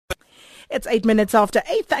It's 8 minutes after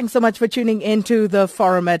 8. Thanks so much for tuning into the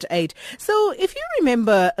Forum at 8. So if you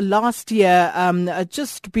remember last year,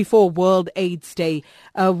 just before World AIDS Day,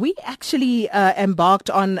 we actually embarked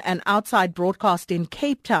on an outside broadcast in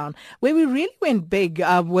Cape Town where we really went big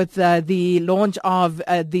with the launch of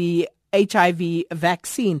the HIV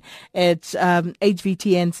vaccine. It's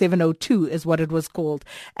HVTN 702 is what it was called.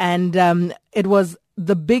 And it was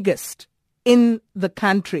the biggest in the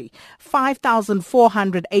country.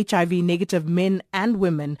 5,400 HIV negative men and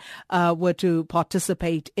women were to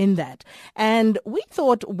participate in that. And we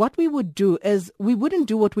thought what we would do is we wouldn't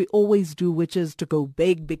do what we always do, which is to go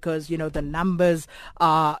big because, the numbers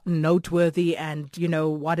are noteworthy and,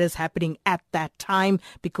 what is happening at that time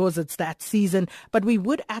because it's that season. But we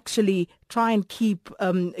would actually try and keep,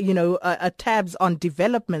 tabs on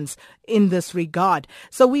developments in this regard.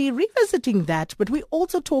 So we're revisiting that, but we're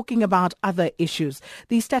also talking about other issues.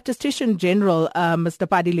 The Statistician General, Mr.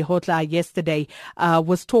 Padi Lihotla, yesterday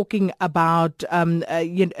was talking about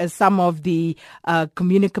some of the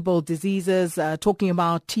communicable diseases, talking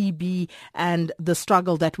about TB and the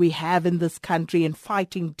struggle that we have in this country in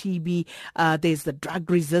fighting TB. There's the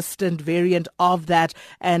drug-resistant variant of that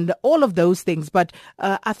and all of those things. But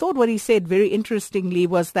I thought what he said very interestingly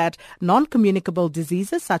was that non-communicable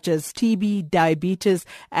diseases such as TB, diabetes,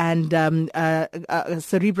 and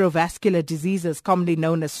cerebrovascular diseases, commonly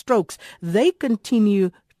known as strokes, they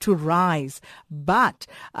continue to rise. But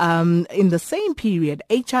in the same period,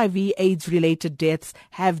 HIV AIDS-related deaths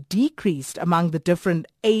have decreased among the different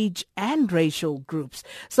age and racial groups.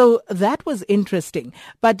 So that was interesting.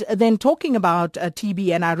 But then talking about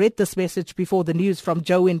TB, and I read this message before the news from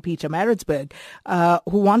Joe in Pietermaritzburg,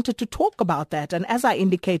 who wanted to talk about that. And as I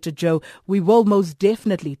indicated, Joe, we will most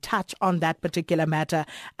definitely touch on that particular matter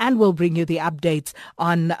and we'll bring you the updates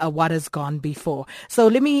on what has gone before. So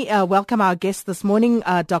let me welcome our guest this morning,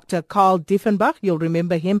 Dr. Karl Diefenbach. You'll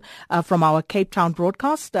remember him from our Cape Town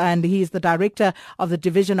broadcast, and he is the director of the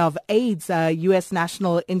Division of AIDS, U.S.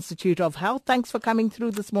 National Institute of Health. Thanks for coming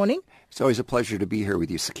through this morning. It's always a pleasure to be here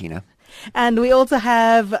with you, Sakina. And we also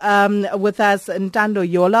have with us Ntando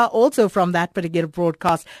Yola, also from that particular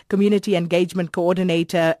broadcast, Community Engagement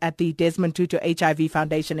Coordinator at the Desmond Tutu HIV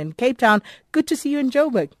Foundation in Cape Town. Good to see you in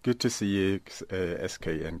Joburg. Good to see you, SK,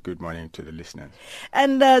 and good morning to the listeners.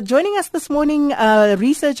 And joining us this morning, a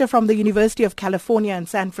researcher from the University of California in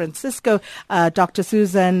San Francisco, Dr.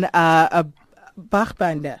 Susan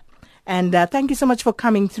Bachbinder. And thank you so much for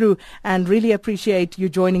coming through and really appreciate you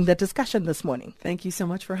joining the discussion this morning. Thank you so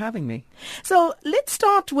much for having me. So let's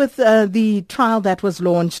start with the trial that was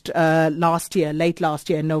launched late last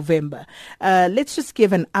year in November. Let's just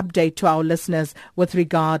give an update to our listeners with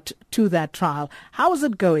regard to that trial. How is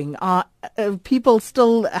it going? Are people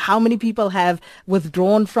still, how many people have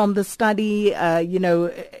withdrawn from the study?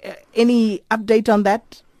 Any update on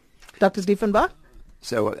that, Dr. Diefenbach?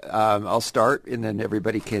 So I'll start, and then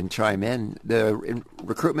everybody can chime in. The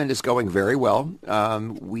recruitment is going very well.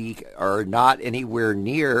 We are not anywhere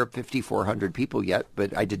near 5,400 people yet,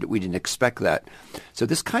 but we didn't expect that. So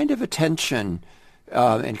this kind of attention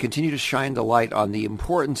and continue to shine the light on the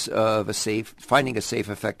importance of finding a safe,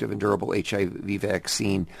 effective, and durable HIV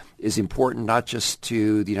vaccine is important not just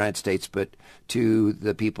to the United States, but to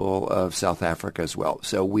the people of South Africa as well.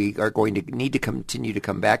 So we are going to need to continue to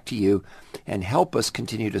come back to you and help us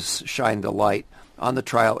continue to shine the light on the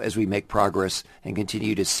trial as we make progress and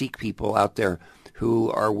continue to seek people out there who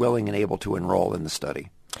are willing and able to enroll in the study.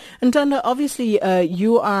 And Tanda, obviously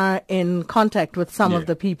you are in contact with some of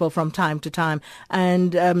the people from time to time.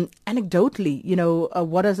 And anecdotally,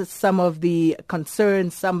 what are some of the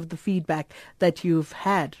concerns, some of the feedback that you've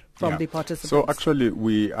had from the participants? So actually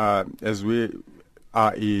we are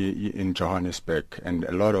in Johannesburg, and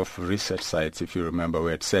a lot of research sites, if you remember,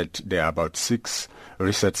 we had said there are about 6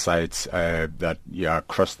 research sites that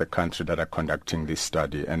across the country that are conducting this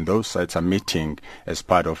study, and those sites are meeting as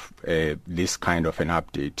part of this kind of an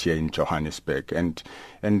update here in Johannesburg, and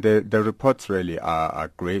the reports really are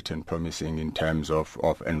great and promising in terms of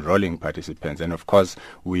enrolling participants. And of course,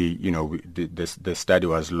 the study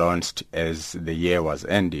was launched as the year was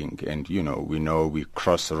ending, and we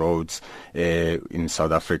cross roads in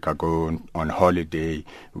South Africa, go on holiday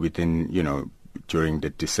within during the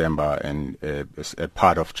December and a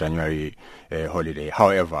part of January holiday.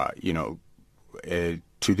 However,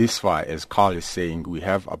 to this far, as Carl is saying, we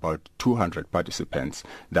have about 200 participants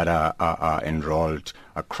that are enrolled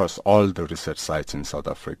across all the research sites in South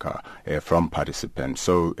Africa from participants.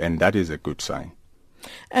 So, and that is a good sign.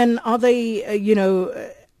 And are they,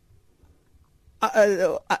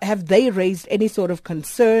 have they raised any sort of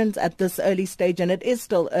concerns at this early stage? And it is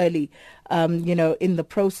still early, in the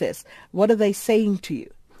process. What are they saying to you?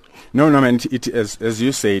 No, I mean, as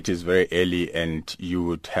you say, it is very early, and you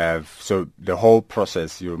would have, so the whole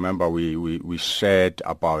process, you remember we shared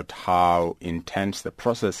about how intense the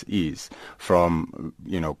process is from,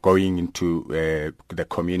 going into the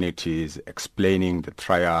communities, explaining the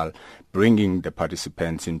trial, bringing the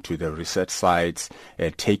participants into the research sites,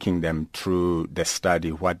 taking them through the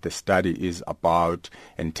study, what the study is about,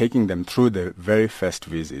 and taking them through the very first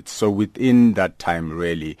visit. So within that time,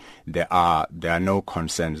 really, there are no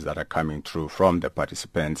concerns that are coming through from the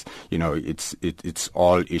participants. It's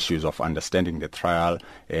all issues of understanding the trial,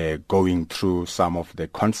 going through some of the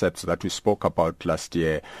concepts that we spoke about last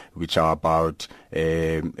year, which are about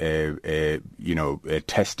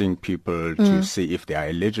testing people to see if they are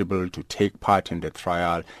eligible to take part in the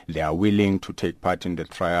trial, they are willing to take part in the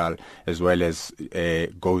trial, as well as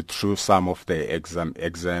go through some of the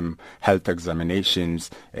health examinations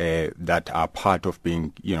that are part of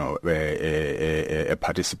being, a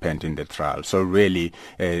participant in the trial. So really,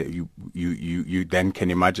 you then can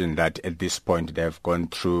imagine that at this point they have gone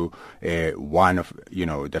through one of,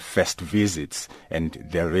 the first visits, and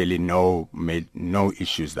there are really no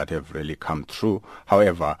issues that have really come through.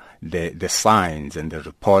 However, the signs and the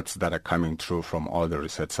reports that are coming through from all the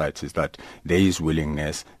research sites is that there is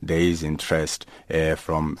willingness, there is interest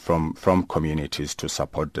from communities to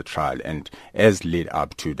support the trial, and as lead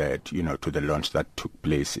up to that, to the launch that took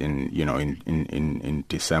place in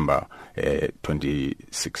December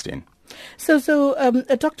 2016. So,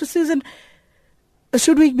 Dr. Susan,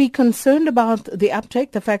 should we be concerned about the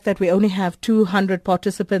uptake, the fact that we only have 200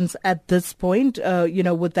 participants at this point?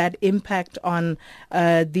 Would that impact on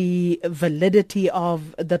the validity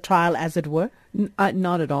of the trial, as it were?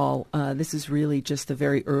 Not at all. This is really just the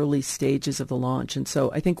very early stages of the launch. And so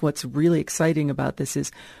I think what's really exciting about this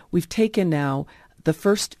is we've taken now the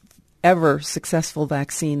first ever successful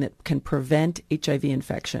vaccine that can prevent HIV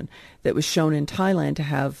infection that was shown in Thailand to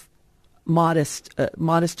have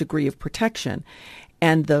modest degree of protection.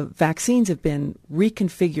 And the vaccines have been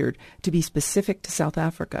reconfigured to be specific to South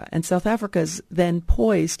Africa. And South Africa is then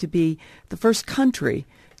poised to be the first country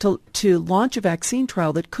to launch a vaccine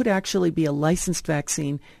trial that could actually be a licensed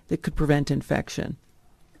vaccine that could prevent infection.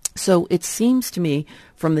 So it seems to me,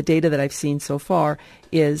 from the data that I've seen so far,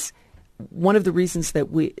 is one of the reasons that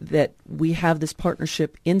we have this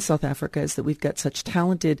partnership in South Africa is that we've got such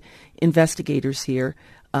talented investigators here,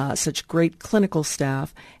 such great clinical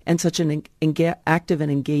staff, and such an active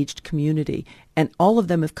and engaged community. And all of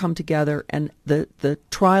them have come together, and the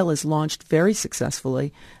trial is launched very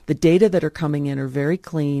successfully. The data that are coming in are very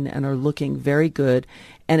clean and are looking very good.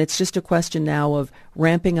 And it's just a question now of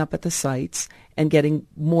ramping up at the sites and getting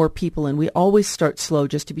more people in. We always start slow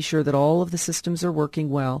just to be sure that all of the systems are working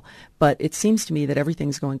well. But it seems to me that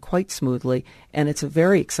everything's going quite smoothly, and it's a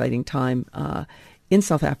very exciting time in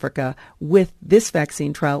South Africa with this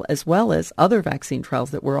vaccine trial, as well as other vaccine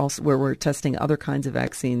trials that where we're testing other kinds of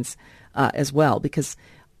vaccines as well, because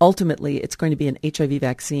ultimately it's going to be an HIV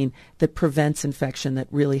vaccine that prevents infection that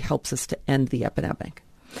really helps us to end the epidemic.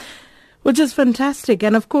 Which is fantastic.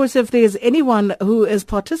 And of course, if there's anyone who is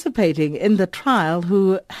participating in the trial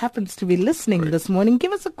who happens to be listening this morning,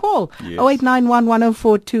 give us a call. Yes. 0891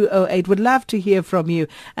 104 208. Would love to hear from you.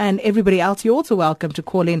 And everybody else, you're also welcome to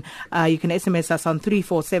call in. You can SMS us on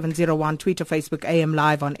 34701, Twitter, Facebook, AM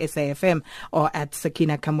Live on SAFM, or at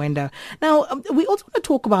Sakina Kamwendo. Now, we also want to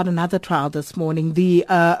talk about another trial this morning, the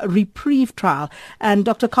Reprieve trial. And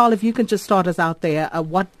Dr. Carl, if you can just start us out there,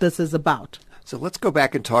 what this is about. So let's go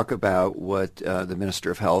back and talk about what the Minister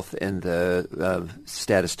of Health and the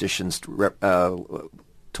statisticians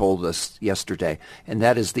told us yesterday, and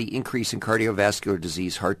that is the increase in cardiovascular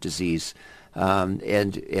disease, heart disease,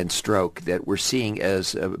 and stroke that we're seeing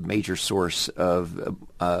as a major source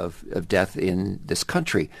of death in this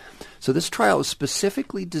country. So this trial is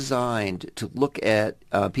specifically designed to look at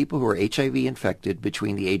people who are HIV infected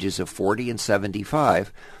between the ages of 40 and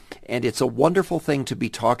 75. And it's a wonderful thing to be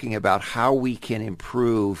talking about how we can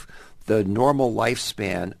improve the normal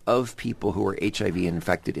lifespan of people who are HIV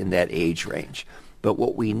infected in that age range. But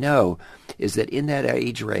what we know is that in that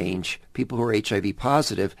age range, people who are HIV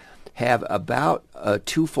positive have about a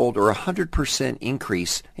twofold or 100%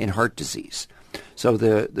 increase in heart disease. So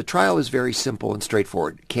the trial is very simple and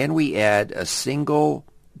straightforward. Can we add a single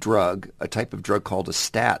drug, a type of drug called a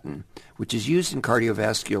statin, which is used in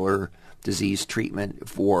cardiovascular disease treatment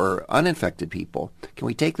for uninfected people? Can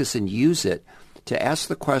we take this and use it to ask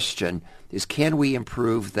the question, can we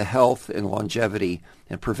improve the health and longevity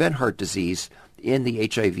and prevent heart disease in the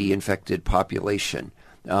HIV-infected population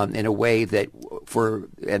in a way that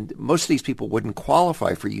and most of these people wouldn't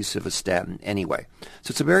qualify for use of a statin anyway.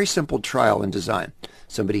 So it's a very simple trial and design.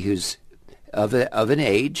 Somebody who's of an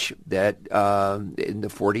age that in the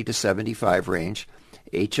 40 to 75 range,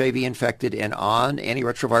 HIV infected and on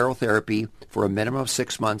antiretroviral therapy for a minimum of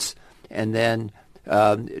 6 months, and then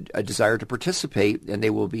a desire to participate, and they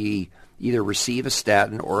will be either receive a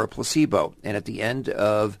statin or a placebo. And at the end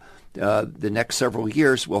of the next several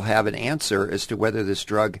years, we'll have an answer as to whether this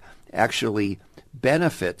drug actually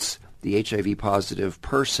benefits the HIV-positive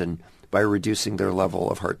person by reducing their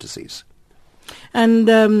level of heart disease. And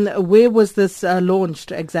where was this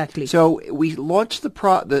launched exactly? So we launched the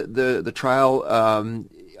trial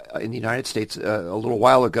in the United States a little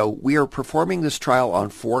while ago. We are performing this trial on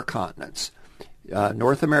 4 continents: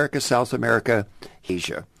 North America, South America,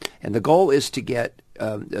 Asia. And the goal is to get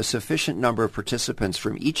a sufficient number of participants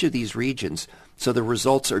from each of these regions so the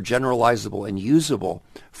results are generalizable and usable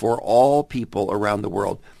for all people around the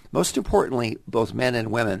world. Most importantly, both men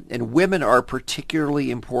and women. And women are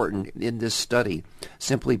particularly important in this study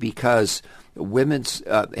simply because women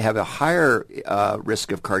have a higher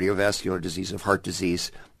risk of cardiovascular disease, of heart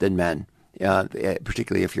disease, than men,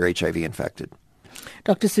 particularly if you're HIV infected.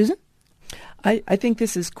 Dr. Susan? I think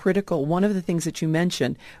this is critical. One of the things that you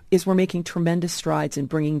mentioned is we're making tremendous strides in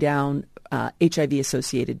bringing down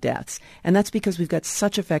HIV-associated deaths. And that's because we've got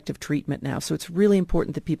such effective treatment now. So it's really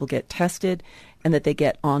important that people get tested and that they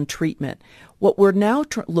get on treatment. What we're now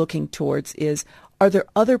looking towards is, are there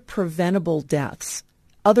other preventable deaths,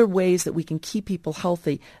 other ways that we can keep people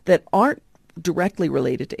healthy that aren't directly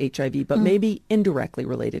related to HIV, but maybe indirectly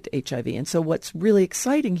related to HIV? And so what's really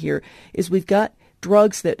exciting here is we've got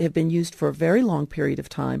drugs that have been used for a very long period of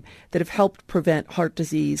time that have helped prevent heart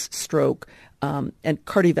disease, stroke, and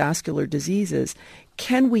cardiovascular diseases.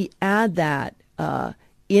 Can we add that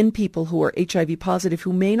in people who are HIV positive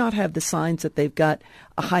who may not have the signs that they've got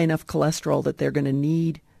a high enough cholesterol that they're going to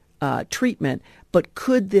need treatment, but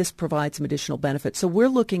could this provide some additional benefits? So we're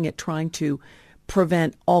looking at trying to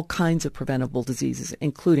prevent all kinds of preventable diseases,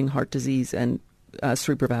 including heart disease and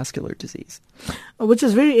cerebrovascular disease. Which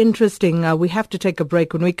is very interesting. We have to take a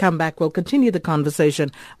break. When we come back, we'll continue the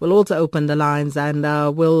conversation. We'll also open the lines and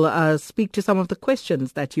we'll speak to some of the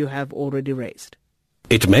questions that you have already raised.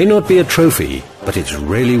 It may not be a trophy, but it's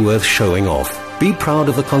really worth showing off. Be proud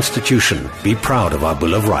of the Constitution. Be proud of our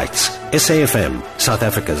Bill of Rights. SAFM, South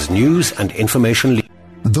Africa's news and information leader.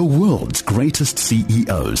 The world's greatest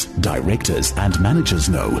CEOs, directors and managers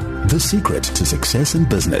know the secret to success in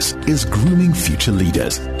business is grooming future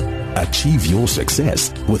leaders. Achieve your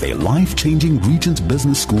success with a life-changing Regent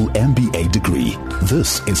Business School MBA degree.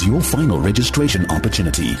 This is your final registration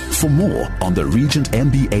opportunity. For more on the Regent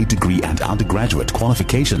MBA degree and undergraduate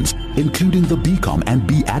qualifications, including the BCom and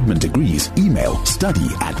BAdmin degrees, email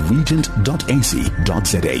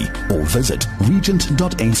study@regent.ac.za or visit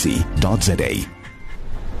regent.ac.za.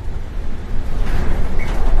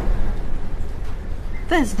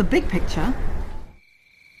 There's the big picture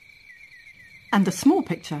and the small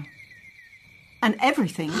picture and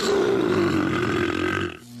everything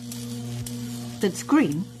that's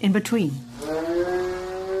green in between.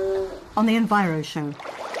 On the Enviro Show.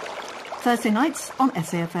 Thursday nights on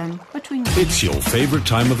SAFM between... It's your favorite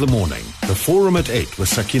time of the morning. The Forum at 8 with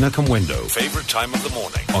Sakina Kamwendo. Favorite time of the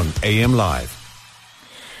morning on AM Live.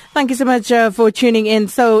 Thank you so much for tuning in.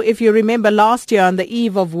 So if you remember last year on the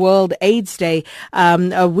eve of World AIDS Day,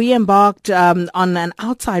 we embarked on an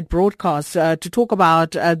outside broadcast to talk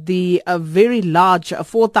about the very large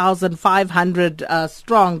 4,500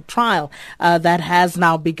 strong trial that has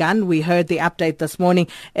now begun. We heard the update this morning.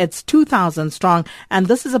 It's 2,000 strong, and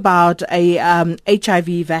this is about a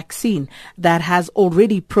HIV vaccine that has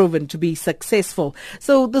already proven to be successful.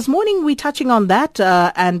 So this morning we're touching on that,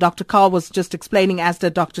 and Dr. Carl was just explaining, as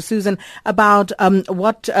did Dr. Susan, about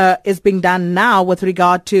what is being done now with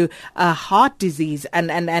regard to heart disease and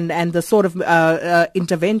the sort of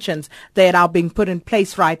interventions that are being put in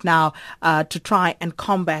place right now to try and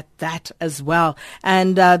combat that as well.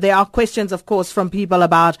 And there are questions, of course, from people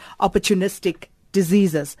about opportunistic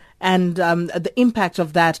diseases and the impact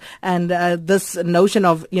of that, and this notion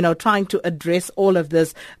of, trying to address all of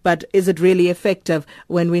this, but is it really effective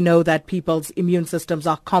when we know that people's immune systems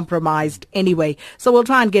are compromised anyway? So we'll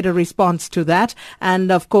try and get a response to that.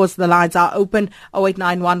 And of course, the lines are open,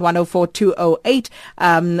 0891 104 208.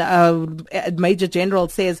 Major General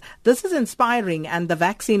says, this is inspiring and the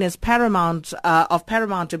vaccine is of paramount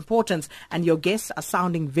importance, and your guests are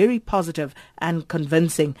sounding very positive and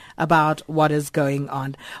convincing about what is going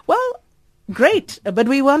on. Well, Great, but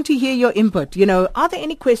we want to hear your input. Are there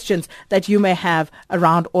any questions that you may have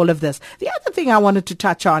around all of this? The other thing I wanted to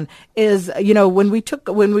touch on is, when we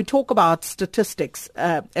talk about statistics,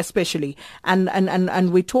 especially,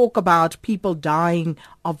 and we talk about people dying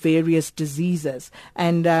of various diseases,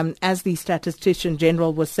 and as the statistician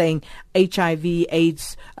general was saying, HIV,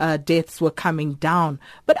 AIDS deaths were coming down.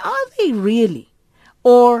 But are they really,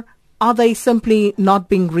 or are they simply not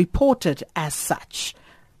being reported as such?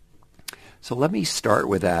 So let me start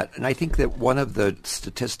with that. And I think that one of the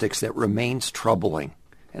statistics that remains troubling,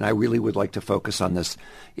 and I really would like to focus on this,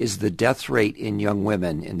 is the death rate in young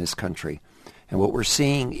women in this country. And what we're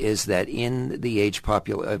seeing is that in the age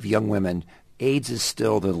of young women, AIDS is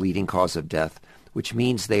still the leading cause of death, which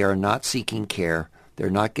means they are not seeking care, they're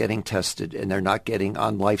not getting tested, and they're not getting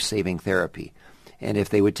on life-saving therapy. And if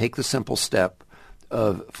they would take the simple step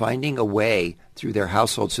of finding a way through their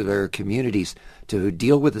households, through their communities, to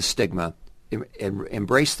deal with the stigma, and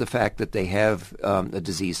embrace the fact that they have a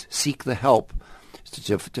disease, seek the help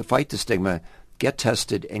to fight the stigma, get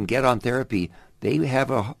tested, and get on therapy, they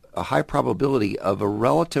have a high probability of a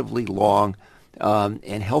relatively long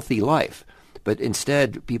and healthy life. But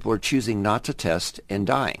instead, people are choosing not to test and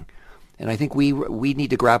dying. And I think we need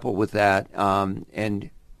to grapple with that and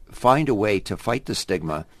find a way to fight the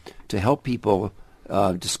stigma, to help people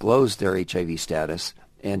disclose their HIV status,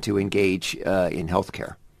 and to engage in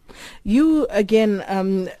healthcare. You, again,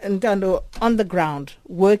 Ntando, on the ground,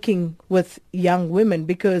 working with young women,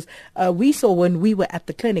 because we saw when we were at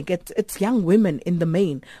the clinic, it's young women in the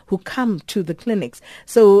main who come to the clinics.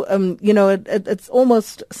 So, it's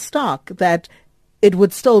almost stark that it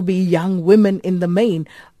would still be young women in the main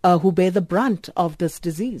who bear the brunt of this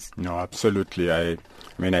disease. No, absolutely. I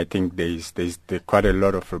think there's quite a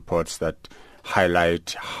lot of reports that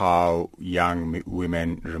highlight how young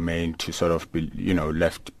women remain to sort of be,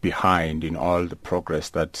 left behind in all the progress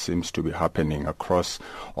that seems to be happening across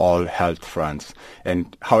all health fronts.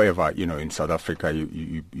 And however, in South Africa,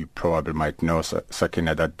 you probably might know,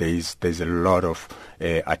 Sakina, that there's a lot of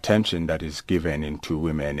attention that is given into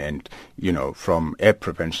women, and from a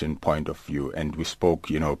prevention point of view. And we spoke,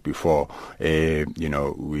 before, we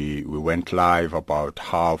went live about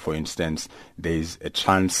how, for instance, there's a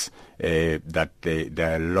chance that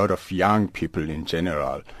there are a lot of young people in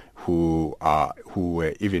general who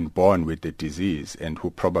were even born with the disease and who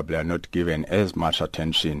probably are not given as much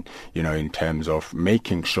attention, in terms of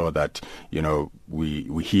making sure that,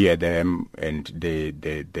 we hear them, and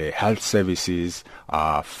the health services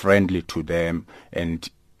are friendly to them, and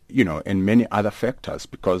and many other factors,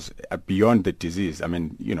 because beyond the disease,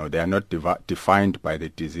 they are not defined by the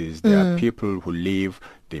disease. There are people who live,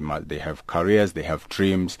 they have careers, they have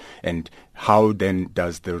dreams, and how then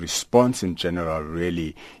does the response in general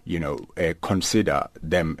really, consider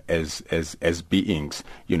them as beings,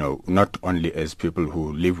 not only as people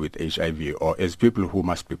who live with HIV or as people who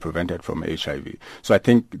must be prevented from HIV. So I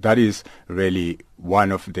think that is really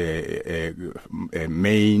one of the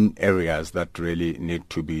main areas that really need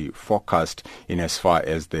to be focused in as far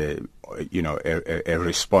as the a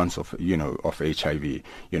response of of HIV.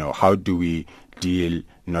 How do we deal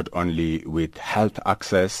not only with health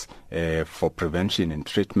access for prevention and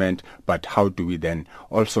treatment, but how do we then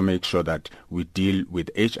also make sure that we deal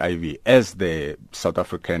with HIV, as the South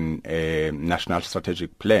African National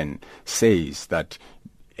Strategic Plan says, that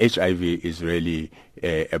HIV is really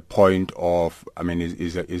a point of,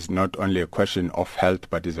 is not only a question of health,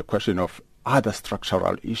 but is a question of other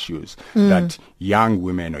structural issues that young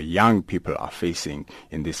women or young people are facing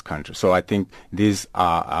in this country. So I think these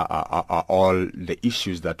are all the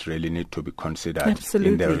issues that really need to be considered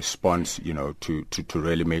in the response, to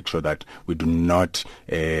really make sure that we do not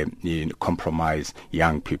compromise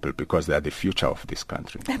young people, because they are the future of this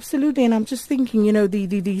country. Absolutely. And I'm just thinking, the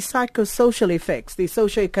psychosocial effects, the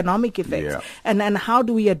socioeconomic effects, and how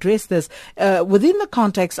do we address this within the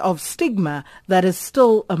context of stigma that is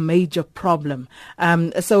still a major problem.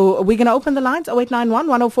 So we're going to open the lines, 0891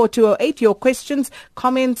 104 208. Your questions,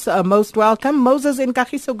 comments are most welcome. Moses in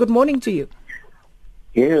Kagiso, good morning to you.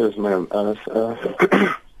 Yes, ma'am.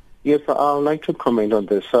 Yes, I would like to comment on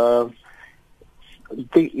this. I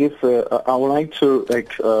would like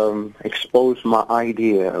to expose my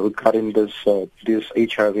idea regarding this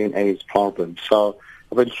HIV and AIDS problem. So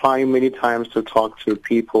I've been trying many times to talk to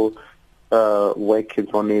people working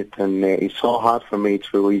on it, and it's so hard for me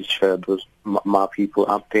to reach my people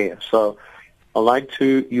up there. So I'd like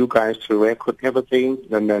you guys to record everything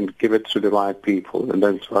and then give it to the right people, and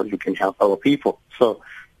then so you can help our people. So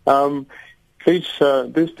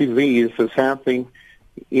this disease is happening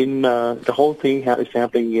in the whole thing is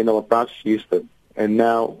happening in our blood system, and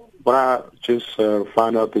now what I just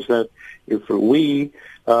found out is that if we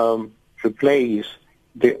replace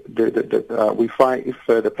we find if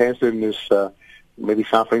the person is maybe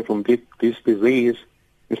suffering from this disease,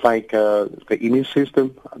 it's like the immune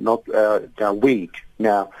system they're weak.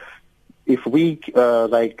 Now, if we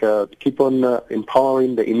keep on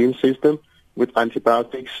empowering the immune system with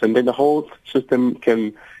antibiotics, and then the whole system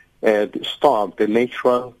can stop the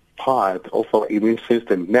natural part of our immune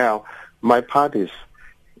system. Now, my part is,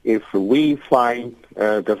 if we find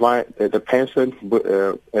the person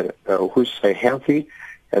who's healthy,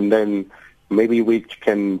 and then maybe we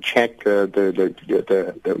can check the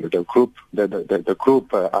group of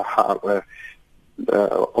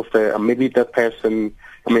the maybe that person.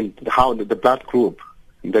 I mean, how the blood group,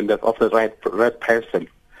 and then of the right person,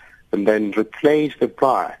 and then replace the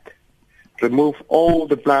blood, remove all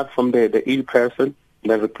the blood from the ill person,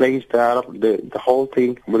 and then replace the whole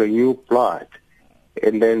thing with a new blood,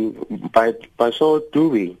 and then by so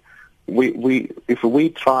doing, if we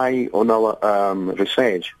try on our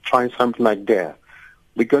research, try something like that,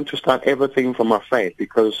 we're going to start everything from our faith,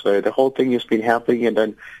 because the whole thing has been happening, and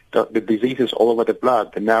then the disease is all over the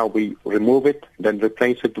blood, and now we remove it, then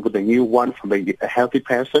replace it with a new one from a healthy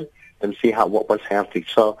person, and see what's healthy.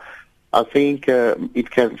 So I think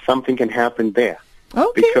something can happen there.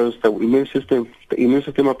 Okay. Because the immune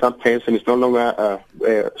system of that person is no longer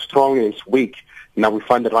strong, and it's weak. Now we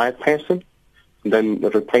find the right person, and then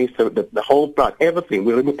replace the whole blood, everything.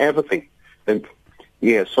 We remove everything. And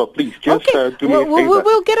yeah, so please just do me a favor.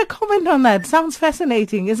 We'll get a comment on that. Sounds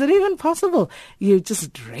fascinating. Is it even possible? You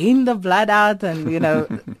just drain the blood out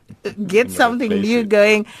and, get something new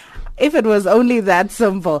going. If it was only that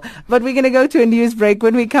simple. But we're going to go to a news break.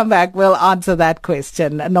 When we come back, we'll answer that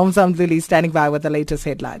question. Nomzam Zuli standing by with the latest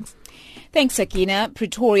headlines. Thanks, Sakina.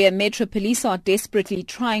 Pretoria Metro Police are desperately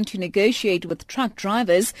trying to negotiate with truck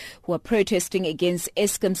drivers who are protesting against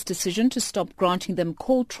Eskom's decision to stop granting them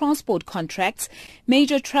coal transport contracts.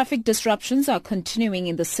 Major traffic disruptions are continuing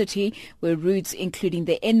in the city, where routes including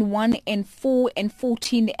the N1, N4,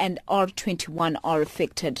 N14 and R21 are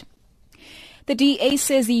affected. The DA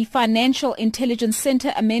says the Financial Intelligence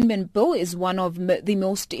Centre Amendment Bill is one of the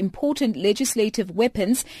most important legislative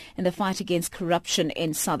weapons in the fight against corruption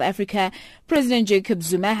in South Africa. President Jacob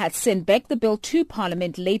Zuma had sent back the bill to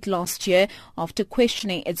Parliament late last year after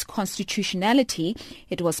questioning its constitutionality.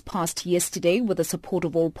 It was passed yesterday with the support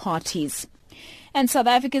of all parties. And South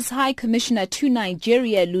Africa's High Commissioner to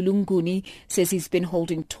Nigeria, Lulunguni, says he's been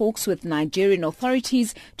holding talks with Nigerian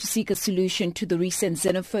authorities to seek a solution to the recent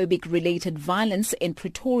xenophobic-related violence in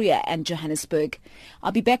Pretoria and Johannesburg.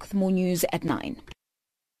 I'll be back with more news at 9.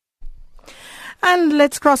 And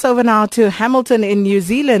let's cross over now to Hamilton in New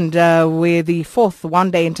Zealand, where the fourth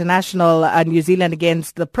one-day international New Zealand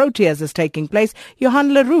against the Proteas is taking place.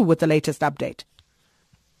 Johan Leroux with the latest update.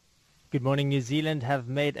 Good morning. New Zealand have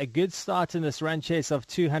made a good start in this run chase of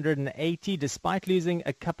 280. Despite losing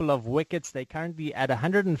a couple of wickets, they're currently at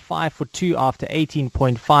 105 for 2 after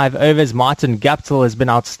 18.5 overs. Martin Guptill has been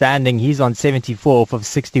outstanding. He's on 74 off of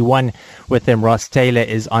 61. With them, Ross Taylor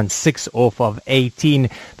is on 6 off of 18.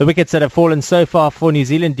 The wickets that have fallen so far for New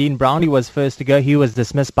Zealand, Dean Brownlee was first to go. He was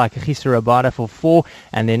dismissed by Kagiso Rabada for 4.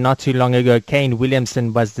 And then not too long ago, Kane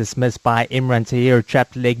Williamson was dismissed by Imran Tahir,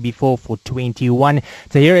 trapped leg before for 21.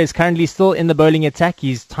 Tahir is currently still in the bowling attack.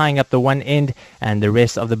 He's tying up the one end, and the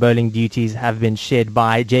rest of the bowling duties have been shared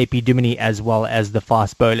by JP Duminy as well as the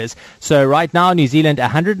fast bowlers. So right now, New Zealand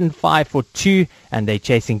 105 for 2, and they're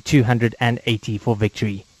chasing 280 for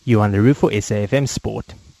victory. Johan Leroux for SAFM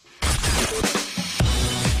Sport.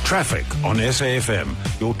 Traffic on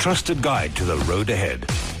SAFM, your trusted guide to the road ahead.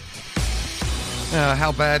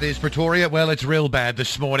 How bad is Pretoria? Well, it's real bad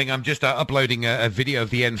this morning. I'm just uploading a video of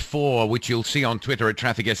the N4, which you'll see on Twitter at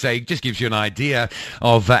Traffic SA. It just gives you an idea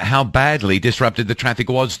of how badly disrupted the traffic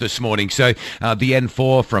was this morning. So the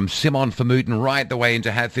N4 from Simon Vermooten right the way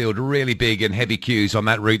into Hatfield, really big and heavy queues on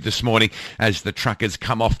that route this morning as the truckers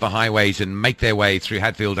come off the highways and make their way through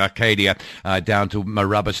Hatfield Arcadia down to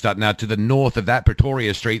Marubberstadt. Now, to the north of that,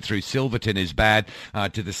 Pretoria Street through Silverton is bad.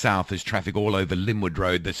 To the south, there's traffic all over Linwood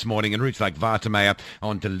Road this morning, and routes like Watermeyer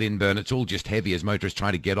onto Lindburn. It's all just heavy as motorists try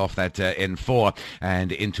to get off that N4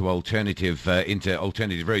 and into alternative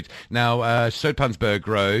routes. Now, Soutpansberg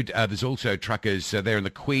Road, there's also truckers there in the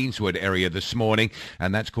Queenswood area this morning,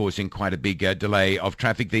 and that's causing quite a big delay of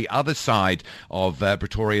traffic. The other side of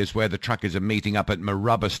Pretoria is where the truckers are meeting up at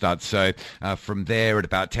Marubberstadt. So from there at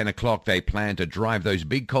about 10 o'clock, they plan to drive those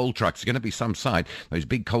big coal trucks. There's going to be some side, those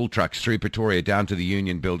big coal trucks through Pretoria down to the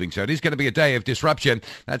Union Building. So it is going to be a day of disruption.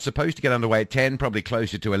 That's supposed to get underway at 10. 10, probably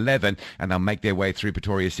closer to 11, and they'll make their way through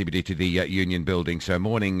Pretoria CBD to the Union Building. So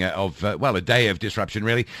morning of, a day of disruption,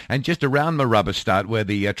 really. And just around Marubba start, where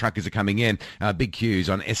the truckers are coming in, big queues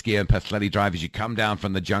on Eskia and Pathladi Drive as you come down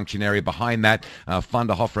from the junction area. Behind that,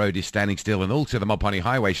 Vanderhof Road is standing still, and also the Mopani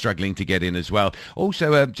Highway struggling to get in as well.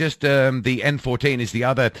 Also, the N14 is the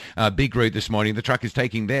other big route this morning. The truck is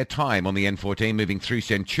taking their time on the N14, moving through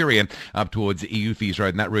Centurion up towards Eufys Road,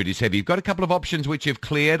 and that route is heavy. You've got a couple of options which have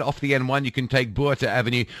cleared off the N1. You can take Buerta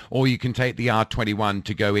Avenue, or you can take the R21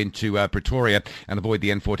 to go into Pretoria and avoid the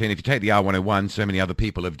N14. If you take the R101, so many other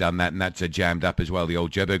people have done that, and that's jammed up as well, the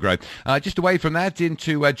old Joburg Road. Just away from that,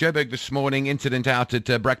 into Joburg this morning, incident out at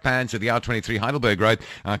Brakpans at the R23 Heidelberg Road,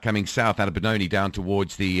 coming south out of Benoni down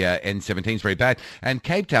towards the N17 is very bad. And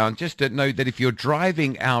Cape Town, just to note that if you're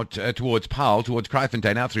driving out towards Paarl, towards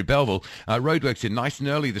Kraaifontein, out through Belleville, roadworks in nice and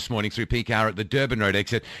early this morning through peak hour at the Durban Road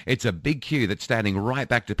exit. It's a big queue that's standing right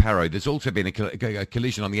back to Parow. There's also been a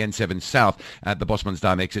collision on the N7 South at the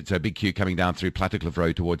Bosmansdam exit, so a big queue coming down through Plattekloof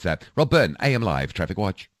Road towards that. Rob Byrne, AM Live, Traffic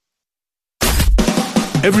Watch.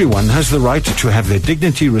 Everyone has the right to have their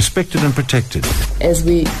dignity respected and protected. As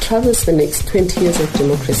we traverse the next 20 years of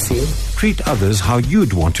democracy, treat others how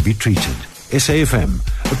you'd want to be treated. SAFM,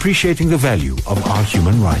 appreciating the value of our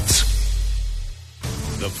human rights.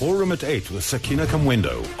 The Forum at 8 with Sakina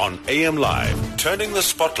Kamwendo on AM Live, turning the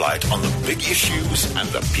spotlight on the big issues and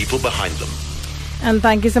the people behind them. And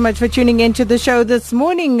thank you so much for tuning into the show this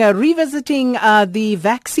morning, revisiting the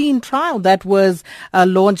vaccine trial that was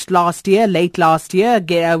launched late last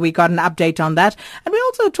year. We got an update on that. And we're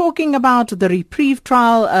also talking about the Reprieve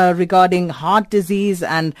trial regarding heart disease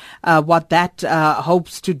and what that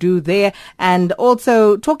hopes to do there. And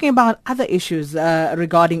also talking about other issues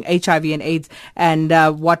regarding HIV and AIDS and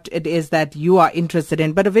what it is that you are interested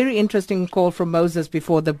in. But a very interesting call from Moses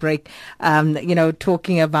before the break,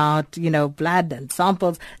 talking about, blood and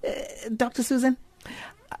samples. Dr. Susan?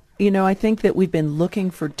 I think that we've been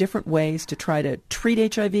looking for different ways to try to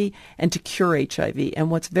treat HIV and to cure HIV.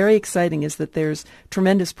 And what's very exciting is that there's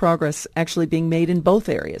tremendous progress actually being made in both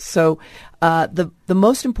areas. So the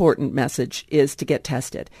most important message is to get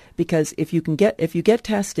tested, because if you get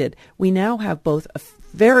tested, we now have both a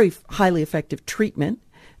very highly effective treatment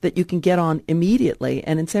that you can get on immediately.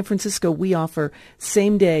 And in San Francisco, we offer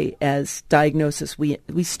same day as diagnosis. We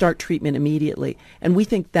start treatment immediately. And we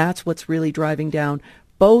think that's what's really driving down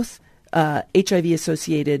both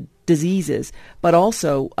HIV-associated diseases, but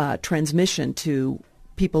also transmission to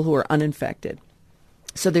people who are uninfected.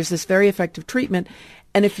 So there's this very effective treatment.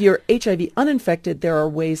 And if you're HIV uninfected, there are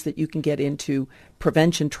ways that you can get into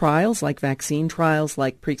prevention trials, like vaccine trials,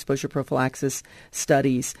 like pre-exposure prophylaxis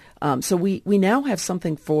studies. So we now have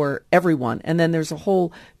something for everyone. And then there's a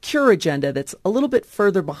whole cure agenda that's a little bit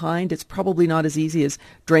further behind. It's probably not as easy as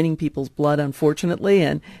draining people's blood, unfortunately,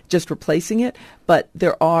 and just replacing it. But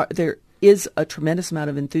there is a tremendous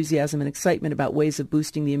amount of enthusiasm and excitement about ways of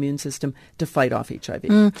boosting the immune system to fight off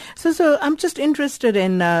HIV. So I'm just interested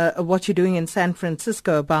in what you're doing in San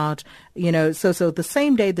Francisco about, so the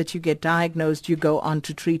same day that you get diagnosed, you go on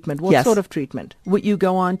to treatment. What sort of treatment? You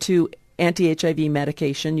go on to anti-HIV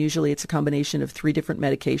medication. Usually it's a combination of 3 different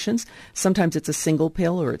medications. Sometimes it's a single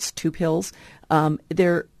pill or it's 2 pills.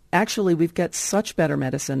 Actually, we've got such better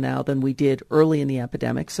medicine now than we did early in the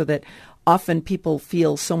epidemic, so that often people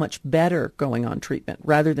feel so much better going on treatment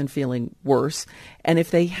rather than feeling worse. And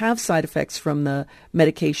if they have side effects from the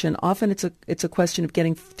medication, often it's a question of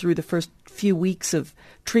getting through the first few weeks of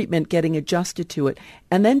treatment, getting adjusted to it,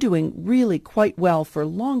 and then doing really quite well for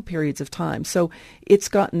long periods of time. So it's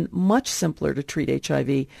gotten much simpler to treat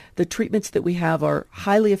HIV. The treatments that we have are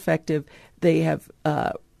highly effective. They have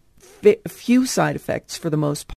few side effects for the most